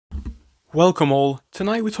Welcome all.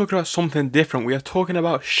 Tonight we're talking about something different. We are talking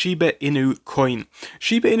about Shiba Inu coin.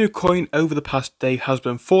 Shiba Inu coin over the past day has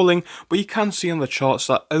been falling, but you can see on the charts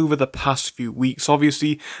that over the past few weeks,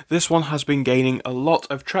 obviously, this one has been gaining a lot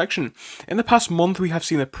of traction. In the past month, we have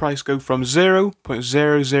seen the price go from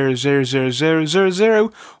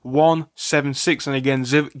 0.00000000176, and again,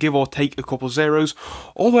 give or take a couple zeros,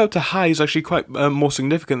 all the way up to highs actually quite more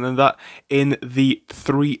significant than that in the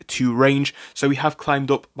 3-2 range. So we have climbed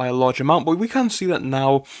up by a large amount. But we can see that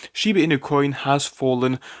now Shiba Inu coin has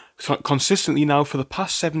fallen consistently now for the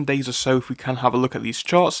past 7 days or so, if we can have a look at these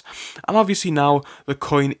charts, and obviously now the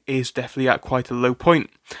coin is definitely at quite a low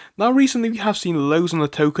point. Now recently we have seen lows on the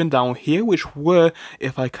token down here, which were,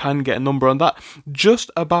 if I can get a number on that,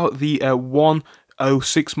 just about the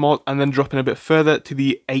 1.06 mark, and then dropping a bit further to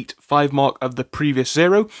the 8.5 mark of the previous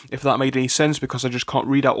zero, if that made any sense, because I just can't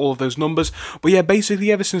read out all of those numbers. But yeah,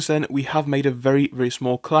 basically ever since then we have made a very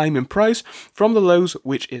small climb in price from the lows,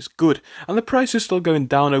 which is good, and the price is still going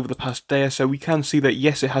down over the past day or so. We can see that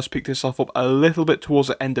yes, it has picked itself up a little bit towards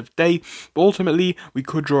the end of day, but ultimately we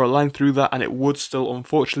could draw a line through that and it would still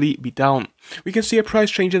unfortunately be down. We can see a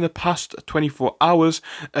price change in the past 24 hours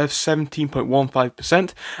of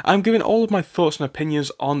 17.15%. I'm giving all of my thoughts and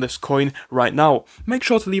opinions on this coin right now. Make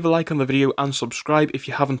sure to leave a like on the video and subscribe if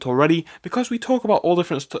you haven't already, because we talk about all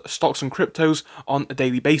different stocks and cryptos on a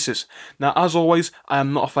daily basis. Now, as always, I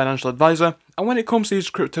am not a financial advisor, and when it comes to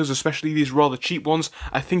these cryptos, especially these rather cheap ones,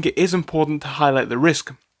 I think it is important to highlight the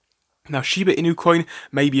risk. Now, Shiba Inu coin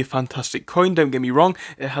may be a fantastic coin, don't get me wrong,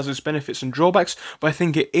 it has its benefits and drawbacks, but I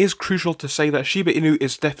think it is crucial to say that Shiba Inu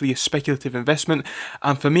is definitely a speculative investment,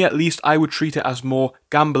 and for me at least, I would treat it as more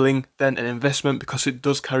gambling than an investment, because it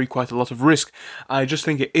does carry quite a lot of risk. I just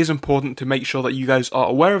think it is important to make sure that you guys are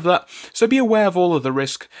aware of that, so be aware of all of the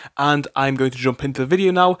risk, and I'm going to jump into the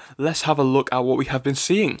video now. Let's have a look at what we have been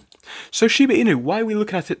seeing. So Shiba Inu, why are we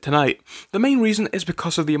looking at it tonight? The main reason is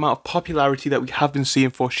because of the amount of popularity that we have been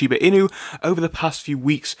seeing for Shiba Inu over the past few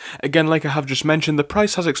weeks. Again, like I have just mentioned, the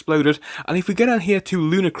price has exploded, and if we get on here to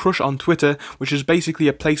Lunar Crush on Twitter, which is basically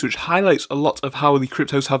a place which highlights a lot of how the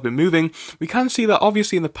cryptos have been moving, we can see that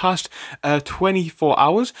obviously in the past 24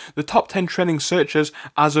 hours, the top 10 trending searches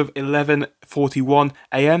as of 11:41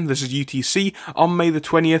 AM, this is UTC, on May the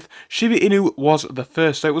 20th, Shiba Inu was the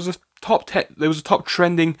first. So it was a top 10, there was a top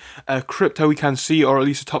trending crypto we can see, or at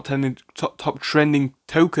least a top trending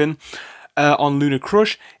token on Lunar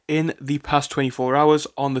Crush in the past 24 hours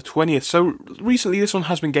on the 20th. So recently this one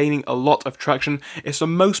has been gaining a lot of traction. It's the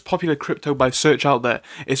most popular crypto by search out there.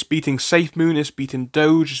 It's beating SafeMoon, it's beating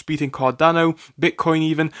Doge, it's beating Cardano, Bitcoin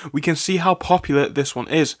even. We can see how popular this one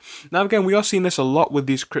is. Now again, we are seeing this a lot with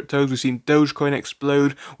these cryptos. We've seen Dogecoin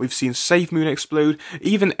explode, we've seen SafeMoon explode,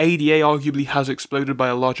 even ADA arguably has exploded by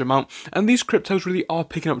a large amount, and these cryptos really are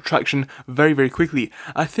picking up traction very quickly.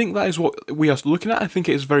 I think that is what we are looking at. I think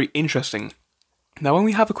it is very interesting. Now, when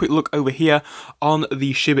we have a quick look over here on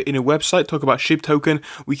the Shiba Inu website, talk about Shib token,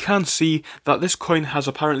 we can see that this coin has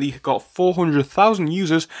apparently got 400,000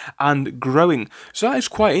 users and growing. So that is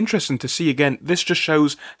quite interesting to see. Again, this just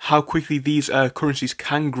shows how quickly these currencies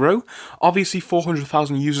can grow. Obviously,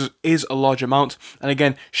 400,000 users is a large amount. And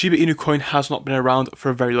again, Shiba Inu coin has not been around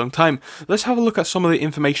for a very long time. Let's have a look at some of the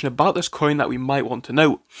information about this coin that we might want to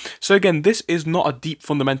know. So again, this is not a deep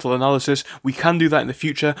fundamental analysis. We can do that in the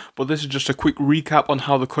future, but this is just a quick recap on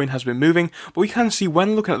how the coin has been moving. But we can see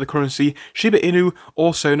when looking at the currency, Shiba Inu,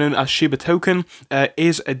 also known as Shiba token,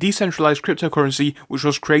 is a decentralized cryptocurrency which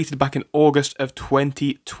was created back in August of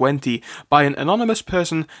 2020 by an anonymous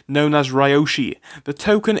person known as Ryoshi. The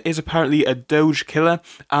token is apparently a Doge killer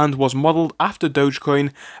and was modeled after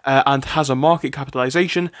Dogecoin and has a market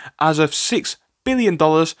capitalization as of $6 billion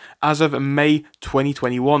as of May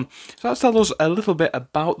 2021. So that tells us a little bit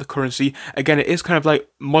about the currency. Again, it is kind of like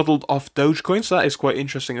modeled off Dogecoin, so that is quite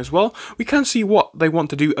interesting as well. We can see what they want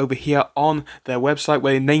to do over here on their website,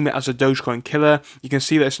 where they name it as a Dogecoin killer. You can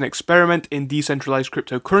see that it's an experiment in decentralized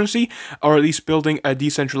cryptocurrency, or at least building a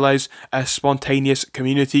decentralized spontaneous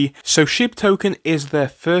community. So Shib token is their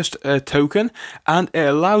first token, and it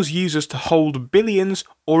allows users to hold billions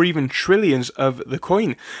or even trillions of the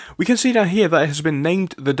coin. We can see down here that it has been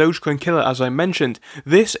named the Dogecoin killer, as I mentioned.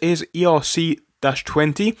 This is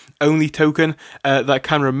ERC-20 only token that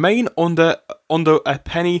can remain under a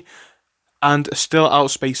penny and still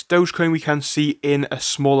outspace Dogecoin, we can see, in a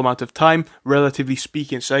small amount of time, relatively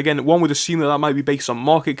speaking. So again, one would assume that that might be based on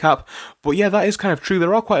market cap, but yeah, that is kind of true.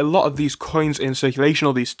 There are quite a lot of these coins in circulation,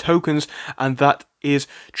 or these tokens, and that is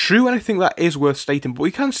true, and I think that is worth stating. But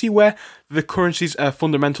we can see where the currency's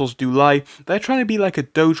fundamentals do lie. They're trying to be like a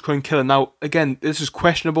Dogecoin killer. Now, again, this is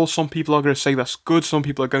questionable. Some people are going to say that's good. Some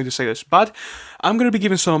people are going to say that's bad. I'm going to be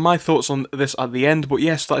giving some of my thoughts on this at the end, but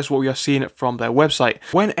yes, that is what we are seeing from their website.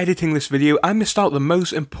 When editing this video, I missed out the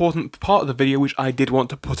most important part of the video, which I did want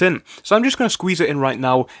to put in. So I'm just going to squeeze it in right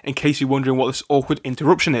now, in case you're wondering what this awkward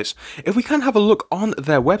interruption is. If we can have a look on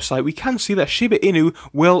their website, we can see that Shiba Inu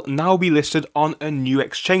will now be listed on a new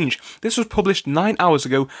exchange. This was published 9 hours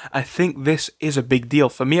ago. I think this is a big deal.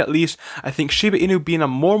 For me at least, I think Shiba Inu being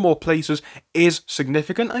on more and more places is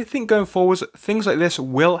significant. I think going forwards, things like this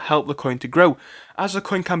will help the coin to grow. As the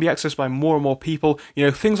coin can be accessed by more and more people, you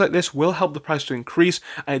know, things like this will help the price to increase,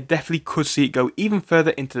 and I definitely could see it go even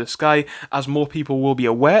further into the sky as more people will be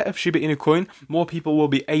aware of Shiba Inu coin, more people will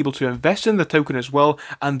be able to invest in the token as well,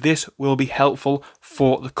 and this will be helpful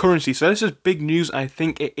for the currency. So this is big news, and I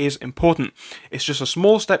think it is important. It's just a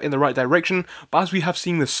small step in the right direction, but as we have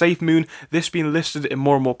seen the Safe Moon, this being listed in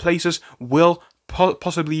more and more places will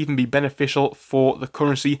possibly even be beneficial for the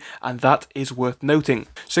currency, and that is worth noting.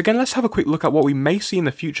 So again, let's have a quick look at what we may see in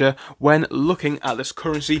the future when looking at this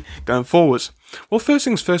currency going forwards. Well, first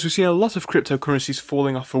things first, we've seen a lot of cryptocurrencies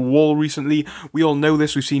falling off a wall recently. We all know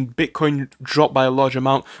this. We've seen Bitcoin drop by a large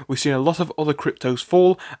amount. We've seen a lot of other cryptos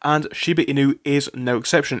fall, and Shiba Inu is no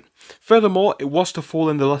exception. Furthermore, it was to fall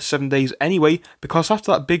in the last 7 days anyway, because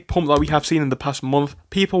after that big pump that we have seen in the past month,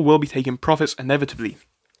 people will be taking profits inevitably.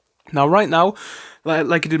 Now, right now,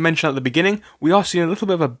 like I did mention at the beginning, we are seeing a little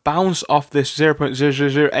bit of a bounce off this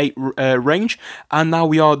 0.0008 range, and now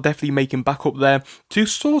we are definitely making back up there to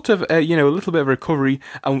sort of, you know, a little bit of recovery,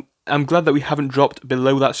 and I'm glad that we haven't dropped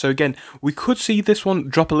below that. So again, we could see this one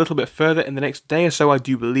drop a little bit further in the next day or so, I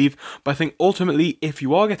do believe, but I think ultimately, if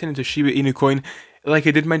you are getting into Shiba Inu coin, like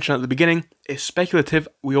I did mention at the beginning, it's speculative.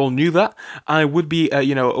 We all knew that, and I would be,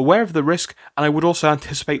 you know, aware of the risk, and I would also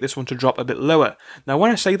anticipate this one to drop a bit lower. Now,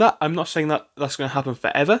 when I say that, I'm not saying that that's going to happen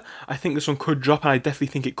forever. I think this one could drop, and I definitely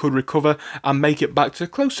think it could recover and make it back to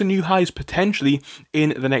close to new highs potentially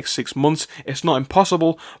in the next 6 months. It's not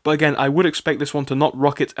impossible, but again, I would expect this one to not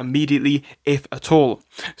rocket immediately, if at all.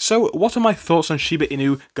 So, what are my thoughts on Shiba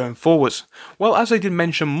Inu going forwards? Well, as I did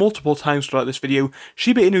mention multiple times throughout this video,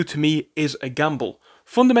 Shiba Inu to me is a gamble.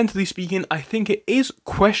 Fundamentally speaking, I think it is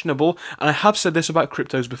questionable, and I have said this about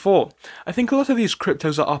cryptos before. I think a lot of these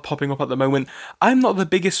cryptos that are popping up at the moment, I'm not the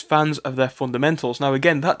biggest fans of their fundamentals. Now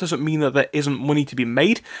again, that doesn't mean that there isn't money to be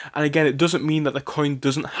made, and again, it doesn't mean that the coin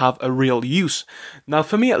doesn't have a real use. Now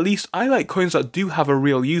for me at least, I like coins that do have a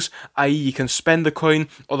real use, i.e. you can spend the coin,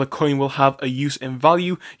 or the coin will have a use in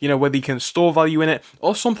value, you know, whether you can store value in it,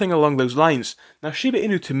 or something along those lines. Now Shiba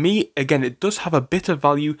Inu to me, again, it does have a bit of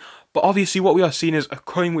value, but obviously what we are seeing is a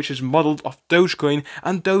coin which is modelled off Dogecoin,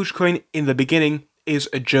 and Dogecoin in the beginning is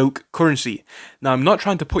a joke currency. Now I'm not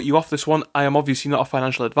trying to put you off this one, I am obviously not a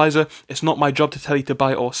financial advisor, it's not my job to tell you to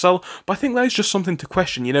buy or sell, but I think that is just something to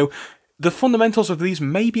question, you know. The fundamentals of these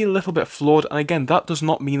may be a little bit flawed, and again, that does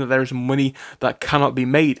not mean that there is money that cannot be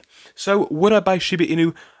made. So would I buy Shiba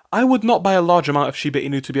Inu? I would not buy a large amount of Shiba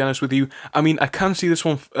Inu, to be honest with you. I mean, I can see this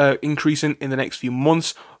one increasing in the next few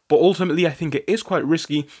months, but ultimately I think it is quite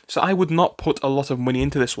risky, so I would not put a lot of money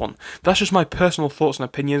into this one. That's just my personal thoughts and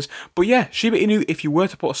opinions, but yeah, Shiba Inu, if you were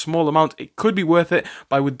to put a small amount, it could be worth it,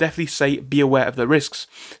 but I would definitely say be aware of the risks.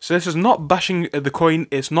 So this is not bashing the coin,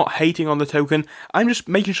 it's not hating on the token, I'm just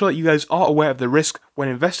making sure that you guys are aware of the risk when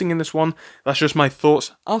investing in this one. That's just my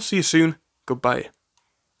thoughts. I'll see you soon, goodbye.